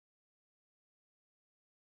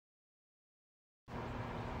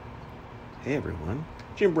Hey everyone,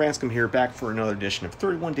 Jim Branscombe here, back for another edition of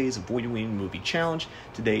 31 Days of Voidoween Movie Challenge.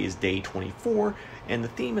 Today is day 24, and the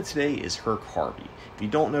theme of today is Herk Harvey. If you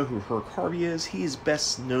don't know who Herk Harvey is, he is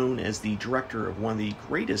best known as the director of one of the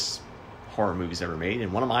greatest horror movies ever made,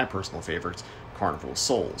 and one of my personal favorites, Carnival of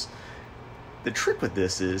Souls. The trick with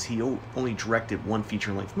this is he only directed one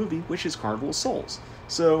feature-length movie, which is Carnival of Souls.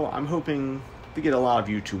 So I'm hoping to get a lot of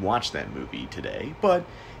you to watch that movie today, but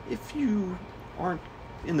if you aren't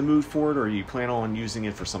in the mood for it, or you plan on using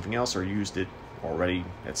it for something else, or used it already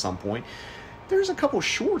at some point, there's a couple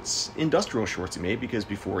shorts, industrial shorts he made, because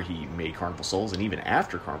before he made Carnival Souls, and even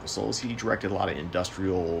after Carnival Souls, he directed a lot of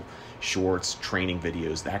industrial shorts, training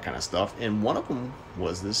videos, that kind of stuff, and one of them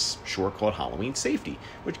was this short called Halloween Safety,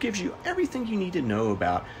 which gives you everything you need to know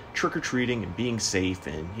about trick-or-treating and being safe,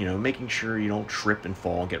 and making sure you don't trip and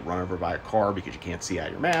fall and get run over by a car because you can't see out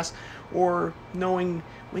of your mask, or knowing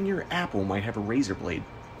when your apple might have a razor blade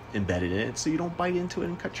embedded in it so you don't bite into it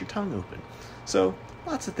and cut your tongue open. So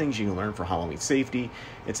lots of things you can learn for Halloween Safety.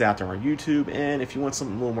 It's out there on YouTube, and if you want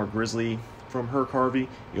something a little more grisly from Herk Harvey,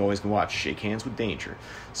 you always can watch Shake Hands with Danger.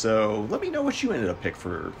 So let me know what you ended up picking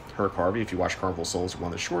for Herk Harvey if you watch Carnival Souls or one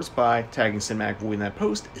of the shorts, by tagging Cinematic Void in that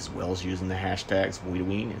post, as well as using the hashtags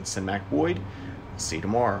Voidoween and Cinematic Void. I'll see you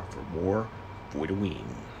tomorrow for more Voidoween.